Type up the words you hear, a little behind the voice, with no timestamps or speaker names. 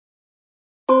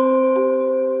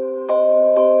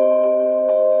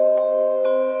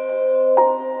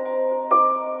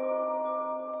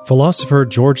Philosopher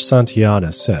George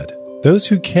Santayana said, "Those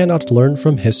who cannot learn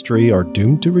from history are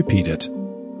doomed to repeat it."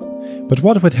 But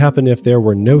what would happen if there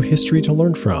were no history to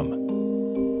learn from?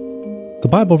 The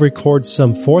Bible records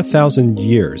some 4,000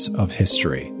 years of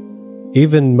history.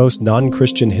 Even most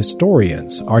non-Christian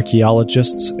historians,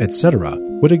 archaeologists, etc.,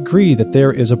 would agree that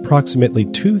there is approximately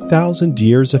 2,000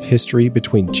 years of history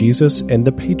between Jesus and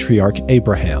the patriarch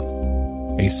Abraham.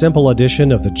 A simple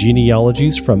addition of the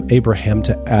genealogies from Abraham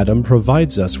to Adam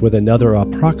provides us with another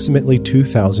approximately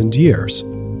 2,000 years.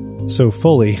 So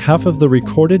fully half of the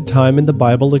recorded time in the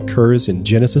Bible occurs in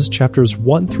Genesis chapters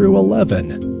 1 through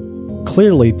 11.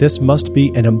 Clearly, this must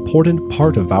be an important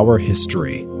part of our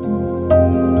history.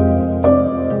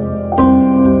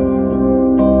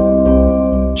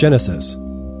 Genesis,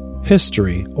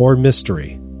 History or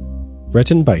Mystery,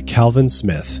 written by Calvin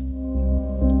Smith.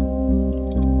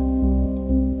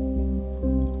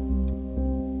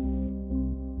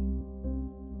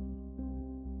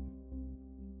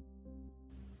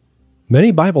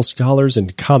 Many Bible scholars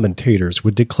and commentators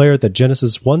would declare that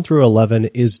Genesis 1 through 11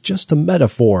 is just a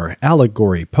metaphor,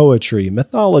 allegory, poetry,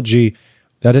 mythology,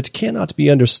 that it cannot be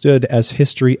understood as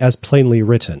history as plainly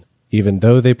written, even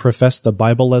though they profess the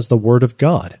Bible as the Word of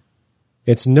God.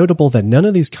 It's notable that none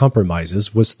of these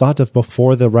compromises was thought of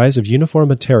before the rise of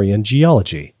uniformitarian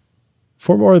geology.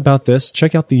 For more about this,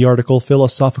 check out the article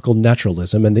Philosophical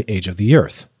Naturalism and the Age of the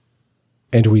Earth.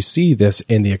 And we see this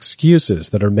in the excuses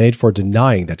that are made for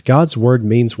denying that God's Word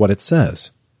means what it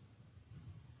says.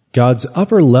 God's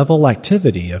upper-level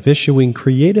activity of issuing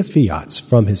creative fiats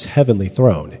from His heavenly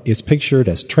throne is pictured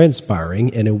as transpiring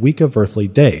in a week of earthly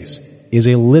days, is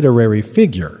a literary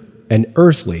figure, an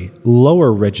earthly,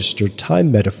 lower-register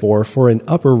time metaphor for an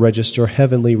upper-register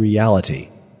heavenly reality.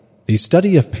 The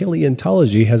study of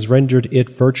paleontology has rendered it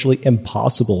virtually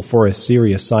impossible for a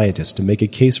serious scientist to make a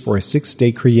case for a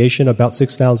six-day creation about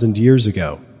 6,000 years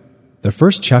ago. The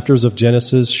first chapters of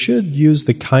Genesis should use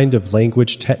the kind of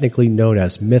language technically known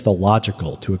as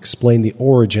mythological to explain the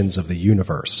origins of the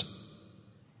universe.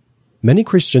 Many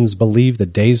Christians believe the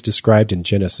days described in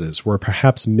Genesis were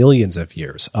perhaps millions of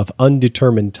years of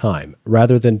undetermined time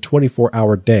rather than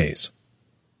 24-hour days.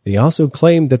 They also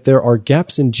claim that there are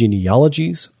gaps in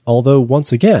genealogies, although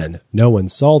once again, no one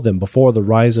saw them before the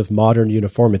rise of modern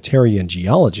uniformitarian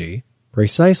geology,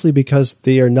 precisely because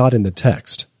they are not in the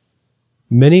text.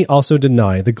 Many also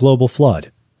deny the global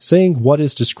flood, saying what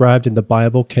is described in the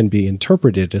Bible can be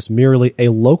interpreted as merely a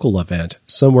local event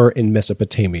somewhere in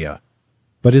Mesopotamia.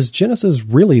 But is Genesis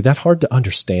really that hard to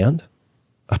understand?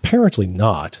 Apparently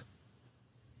not.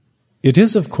 It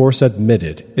is, of course,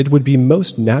 admitted it would be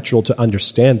most natural to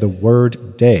understand the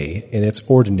word day in its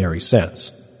ordinary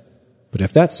sense. But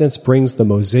if that sense brings the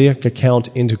Mosaic account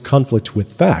into conflict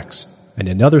with facts, and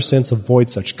another sense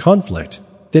avoids such conflict,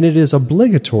 then it is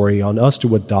obligatory on us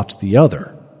to adopt the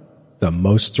other. The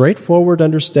most straightforward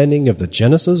understanding of the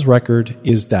Genesis record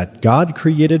is that God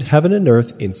created heaven and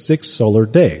earth in 6 solar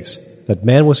days, that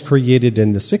man was created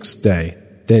in the 6th day,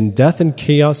 then death and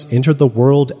chaos entered the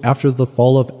world after the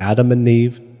fall of Adam and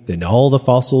Eve. Then all the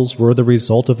fossils were the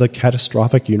result of the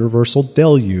catastrophic universal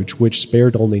deluge which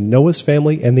spared only Noah's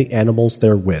family and the animals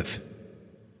therewith.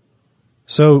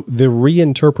 So, the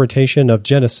reinterpretation of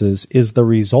Genesis is the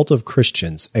result of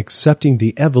Christians accepting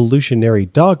the evolutionary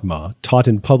dogma taught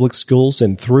in public schools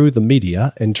and through the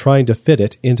media and trying to fit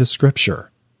it into Scripture.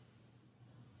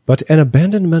 But an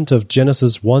abandonment of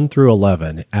Genesis 1 through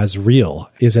 11 as real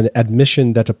is an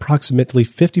admission that approximately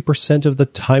 50% of the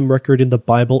time record in the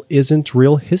Bible isn't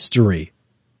real history.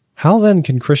 How then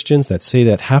can Christians that say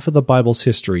that half of the Bible's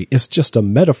history is just a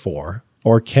metaphor,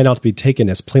 or cannot be taken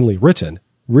as plainly written,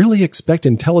 really expect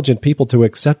intelligent people to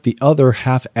accept the other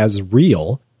half as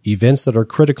real, events that are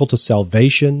critical to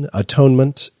salvation,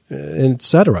 atonement,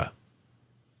 etc.?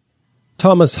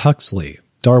 Thomas Huxley,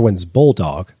 Darwin's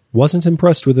bulldog, wasn't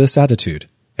impressed with this attitude,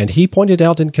 and he pointed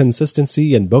out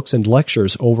inconsistency in books and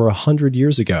lectures over 100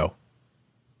 years ago.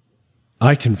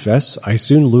 I confess I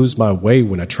soon lose my way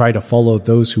when I try to follow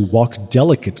those who walk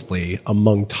delicately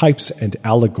among types and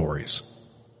allegories.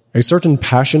 A certain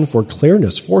passion for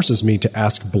clearness forces me to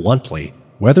ask bluntly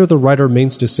whether the writer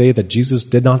means to say that Jesus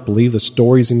did not believe the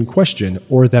stories in question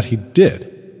or that he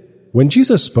did. When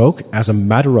Jesus spoke, as a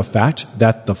matter of fact,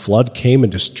 that the flood came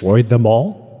and destroyed them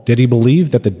all, did he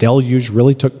believe that the deluge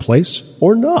really took place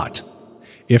or not?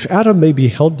 If Adam may be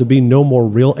held to be no more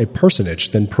real a personage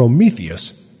than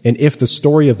Prometheus, and if the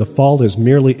story of the fall is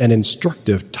merely an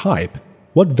instructive type,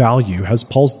 what value has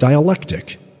Paul's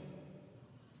dialectic?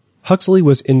 Huxley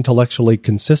was intellectually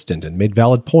consistent and made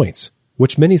valid points,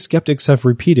 which many skeptics have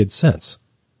repeated since.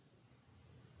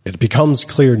 It becomes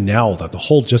clear now that the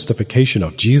whole justification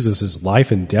of Jesus'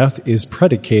 life and death is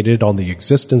predicated on the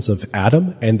existence of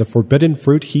Adam and the forbidden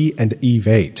fruit he and Eve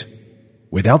ate.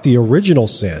 Without the original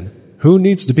sin, who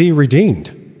needs to be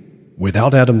redeemed?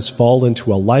 Without Adam's fall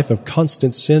into a life of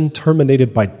constant sin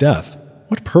terminated by death,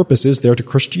 what purpose is there to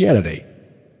Christianity?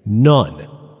 None.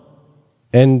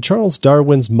 And Charles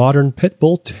Darwin's modern pit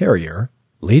bull terrier,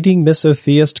 leading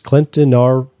misotheist Clinton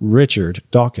R. Richard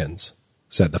Dawkins,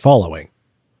 said the following: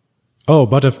 "Oh,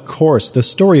 but of course, the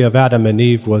story of Adam and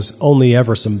Eve was only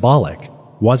ever symbolic,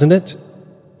 wasn't it?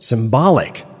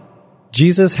 Symbolic.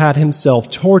 Jesus had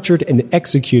himself tortured and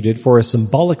executed for a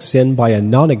symbolic sin by a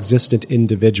non-existent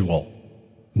individual.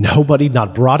 Nobody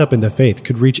not brought up in the faith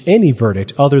could reach any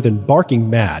verdict other than barking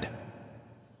mad."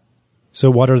 So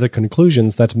what are the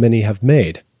conclusions that many have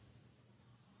made?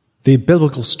 The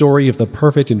biblical story of the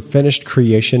perfect and finished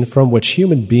creation from which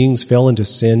human beings fell into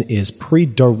sin is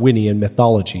pre-Darwinian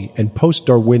mythology and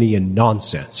post-Darwinian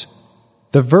nonsense.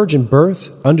 The virgin birth,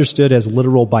 understood as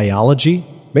literal biology,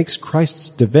 makes Christ's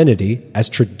divinity, as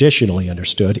traditionally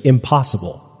understood,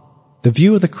 impossible. The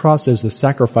view of the cross as the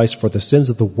sacrifice for the sins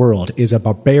of the world is a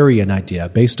barbarian idea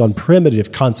based on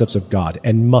primitive concepts of God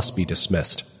and must be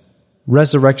dismissed.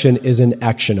 Resurrection is an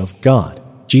action of God.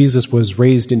 Jesus was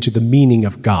raised into the meaning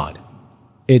of God.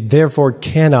 It therefore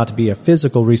cannot be a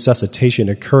physical resuscitation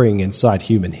occurring inside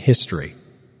human history.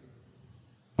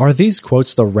 Are these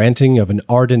quotes the ranting of an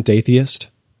ardent atheist?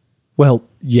 Well,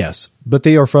 yes, but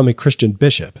they are from a Christian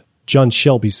bishop, John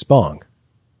Shelby Spong.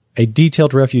 A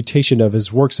detailed refutation of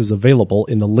his works is available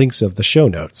in the links of the show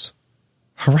notes.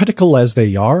 Heretical as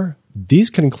they are, these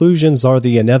conclusions are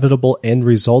the inevitable end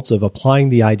results of applying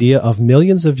the idea of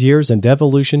millions of years and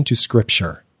evolution to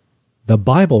Scripture. The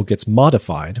Bible gets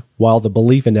modified, while the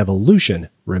belief in evolution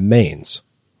remains.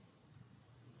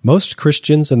 Most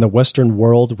Christians in the Western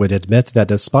world would admit that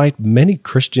despite many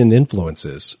Christian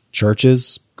influences,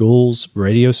 churches, schools,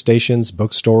 radio stations,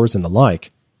 bookstores, and the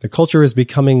like, the culture is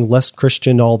becoming less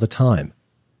Christian all the time.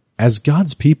 As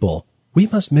God's people, we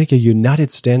must make a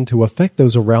united stand to affect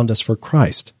those around us for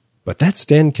Christ, but that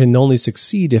stand can only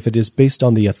succeed if it is based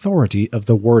on the authority of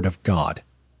the Word of God.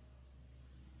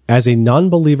 As a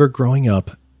non-believer growing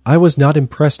up, I was not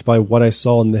impressed by what I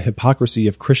saw in the hypocrisy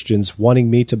of Christians wanting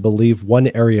me to believe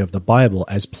one area of the Bible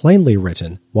as plainly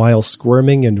written, while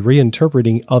squirming and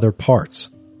reinterpreting other parts.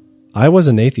 I was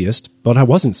an atheist, but I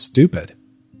wasn't stupid.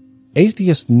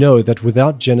 Atheists know that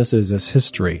without Genesis as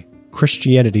history,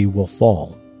 Christianity will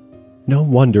fall. No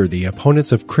wonder the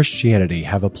opponents of Christianity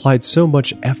have applied so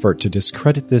much effort to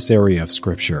discredit this area of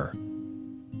Scripture.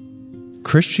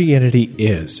 Christianity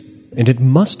is, and it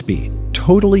must be,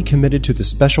 totally committed to the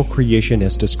special creation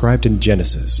as described in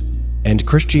Genesis, and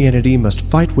Christianity must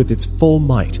fight with its full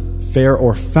might, fair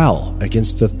or foul,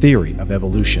 against the theory of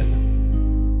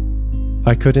evolution.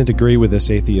 I couldn't agree with this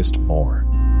atheist more.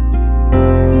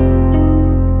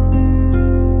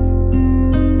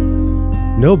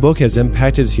 No book has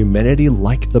impacted humanity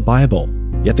like the Bible,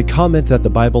 yet the comment that the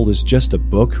Bible is just a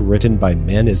book written by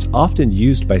men is often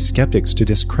used by skeptics to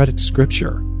discredit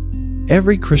Scripture.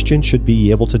 Every Christian should be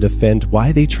able to defend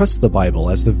why they trust the Bible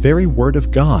as the very Word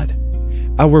of God.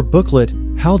 Our booklet,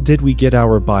 How Did We Get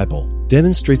Our Bible?,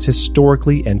 demonstrates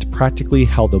historically and practically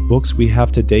how the books we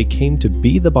have today came to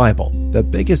be the Bible, the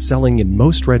biggest selling and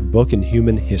most read book in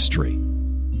human history.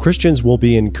 Christians will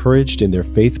be encouraged in their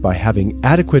faith by having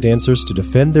adequate answers to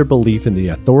defend their belief in the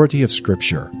authority of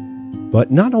Scripture.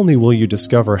 But not only will you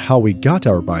discover how we got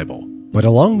our Bible, but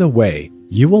along the way,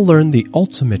 you will learn the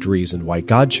ultimate reason why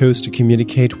God chose to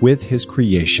communicate with His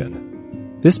creation.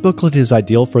 This booklet is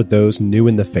ideal for those new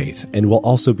in the faith and will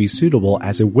also be suitable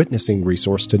as a witnessing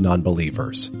resource to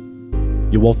non-believers.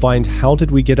 You will find How Did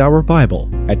We Get Our Bible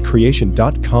at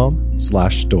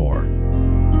creation.com/store.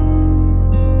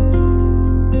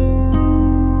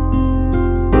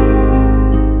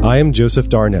 I am Joseph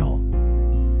Darnell.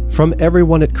 From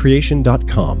everyone at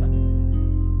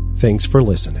creation.com, thanks for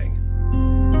listening.